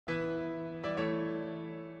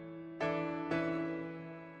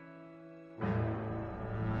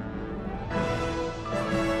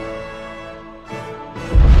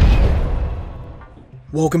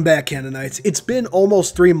Welcome back, Canonites. It's been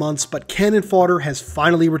almost 3 months, but Canon Fodder has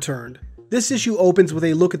finally returned. This issue opens with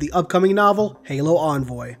a look at the upcoming novel, Halo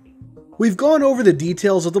Envoy. We've gone over the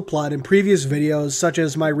details of the plot in previous videos, such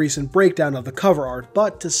as my recent breakdown of the cover art,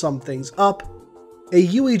 but to sum things up, a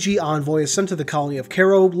UEG envoy is sent to the colony of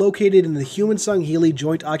Cairo, located in the human-Sangheili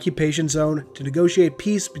Joint Occupation Zone, to negotiate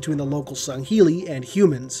peace between the local Sangheili and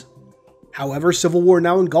humans. However, civil war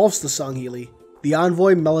now engulfs the Sangheili. The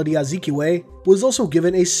envoy Melody Azikiwe was also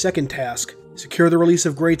given a second task: secure the release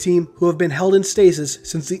of Grey Team, who have been held in stasis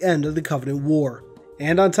since the end of the Covenant War.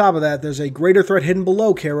 And on top of that, there's a greater threat hidden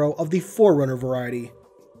below Cairo of the Forerunner variety.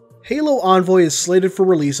 Halo Envoy is slated for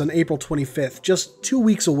release on April 25th, just 2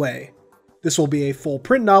 weeks away. This will be a full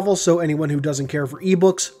print novel, so anyone who doesn't care for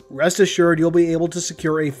ebooks, rest assured you'll be able to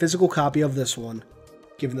secure a physical copy of this one.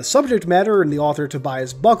 Given the subject matter and the author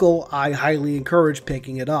Tobias Buckle, I highly encourage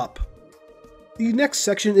picking it up. The next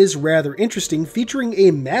section is rather interesting, featuring a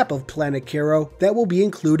map of Planet Cairo that will be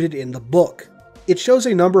included in the book. It shows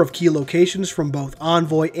a number of key locations from both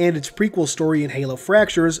Envoy and its prequel story in Halo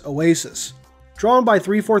Fracture's Oasis. Drawn by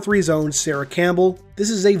 343's own Sarah Campbell, this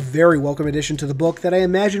is a very welcome addition to the book that I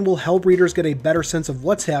imagine will help readers get a better sense of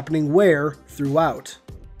what's happening where throughout.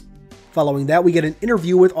 Following that, we get an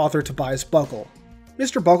interview with author Tobias Buckle.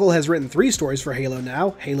 Mr. Buckle has written 3 stories for Halo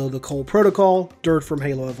now: Halo the Cole Protocol, Dirt from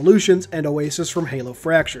Halo Evolutions, and Oasis from Halo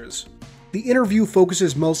Fractures. The interview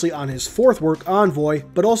focuses mostly on his 4th work, Envoy,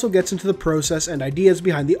 but also gets into the process and ideas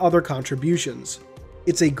behind the other contributions.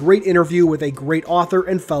 It's a great interview with a great author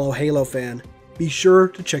and fellow Halo fan. Be sure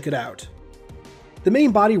to check it out. The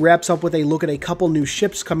main body wraps up with a look at a couple new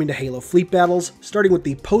ships coming to Halo fleet battles, starting with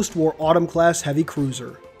the post-war Autumn-class heavy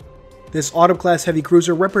cruiser. This Autumn-class heavy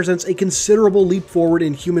cruiser represents a considerable leap forward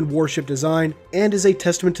in human warship design, and is a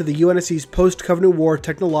testament to the UNSC's post-Covenant War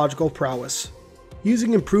technological prowess.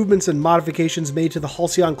 Using improvements and modifications made to the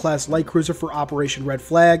Halcyon-class light cruiser for Operation Red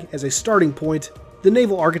Flag as a starting point, the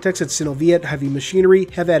naval architects at Synoviet Heavy Machinery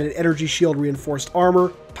have added energy shield reinforced armor,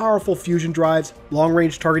 powerful fusion drives,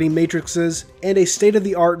 long-range targeting matrices, and a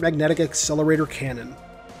state-of-the-art magnetic accelerator cannon.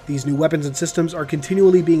 These new weapons and systems are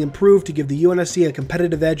continually being improved to give the UNSC a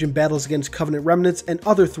competitive edge in battles against Covenant remnants and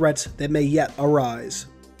other threats that may yet arise.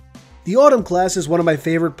 The Autumn class is one of my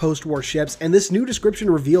favorite post-war ships, and this new description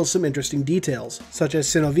reveals some interesting details, such as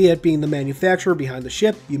Synoviet being the manufacturer behind the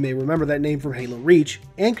ship, you may remember that name from Halo Reach,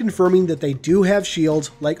 and confirming that they do have shields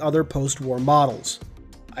like other post-war models.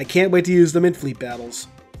 I can't wait to use them in fleet battles.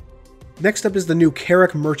 Next up is the new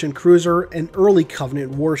Carrack Merchant Cruiser, an early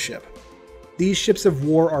Covenant warship. These ships of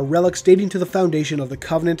war are relics dating to the foundation of the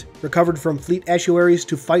Covenant, recovered from fleet estuaries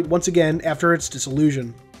to fight once again after its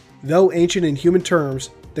dissolution. Though ancient in human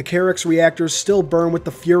terms, the Carrack's reactors still burn with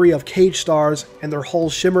the fury of cage stars, and their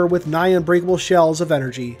hulls shimmer with nigh unbreakable shells of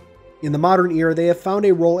energy. In the modern era, they have found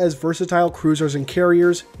a role as versatile cruisers and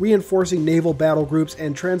carriers, reinforcing naval battle groups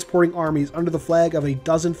and transporting armies under the flag of a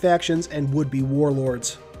dozen factions and would-be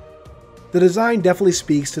warlords. The design definitely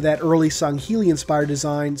speaks to that early Sangheili-inspired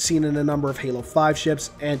design seen in a number of Halo 5 ships,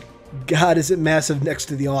 and god is it massive next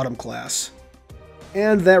to the Autumn class.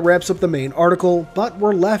 And that wraps up the main article, but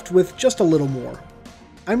we're left with just a little more.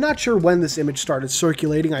 I'm not sure when this image started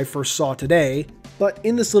circulating, I first saw today, but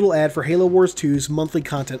in this little ad for Halo Wars 2's monthly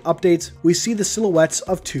content updates, we see the silhouettes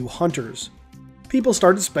of 2 hunters. People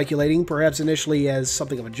started speculating, perhaps initially as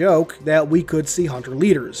something of a joke, that we could see hunter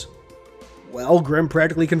leaders. Well, Grimm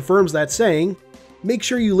practically confirms that, saying, "Make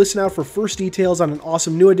sure you listen out for first details on an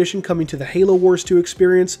awesome new addition coming to the Halo Wars 2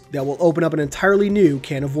 experience that will open up an entirely new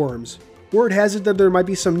can of worms. Word has it that there might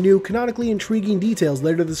be some new, canonically intriguing details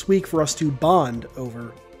later this week for us to bond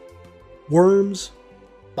over." Worms?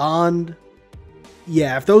 Bond?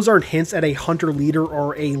 Yeah, if those aren't hints at a hunter leader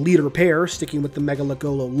or a leader pair, sticking with the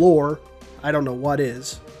Megalogolo lore, I don't know what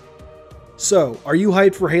is. So, are you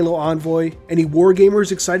hyped for Halo Envoy? Any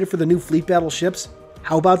wargamers excited for the new fleet battle ships?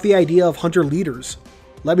 How about the idea of hunter leaders?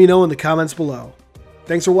 Let me know in the comments below.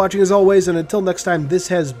 Thanks for watching as always, and until next time, this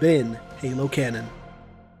has been Halo Canon.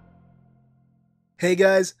 Hey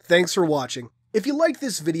guys, thanks for watching. If you liked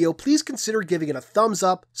this video, please consider giving it a thumbs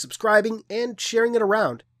up, subscribing, and sharing it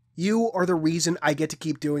around. You are the reason I get to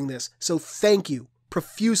keep doing this, so thank you,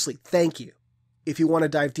 profusely thank you. If you want to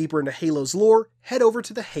dive deeper into Halo's lore, head over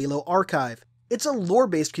to the Halo Archive. It's a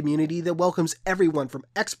lore-based community that welcomes everyone from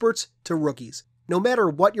experts to rookies. No matter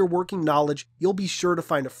what your working knowledge, you'll be sure to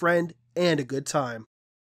find a friend and a good time.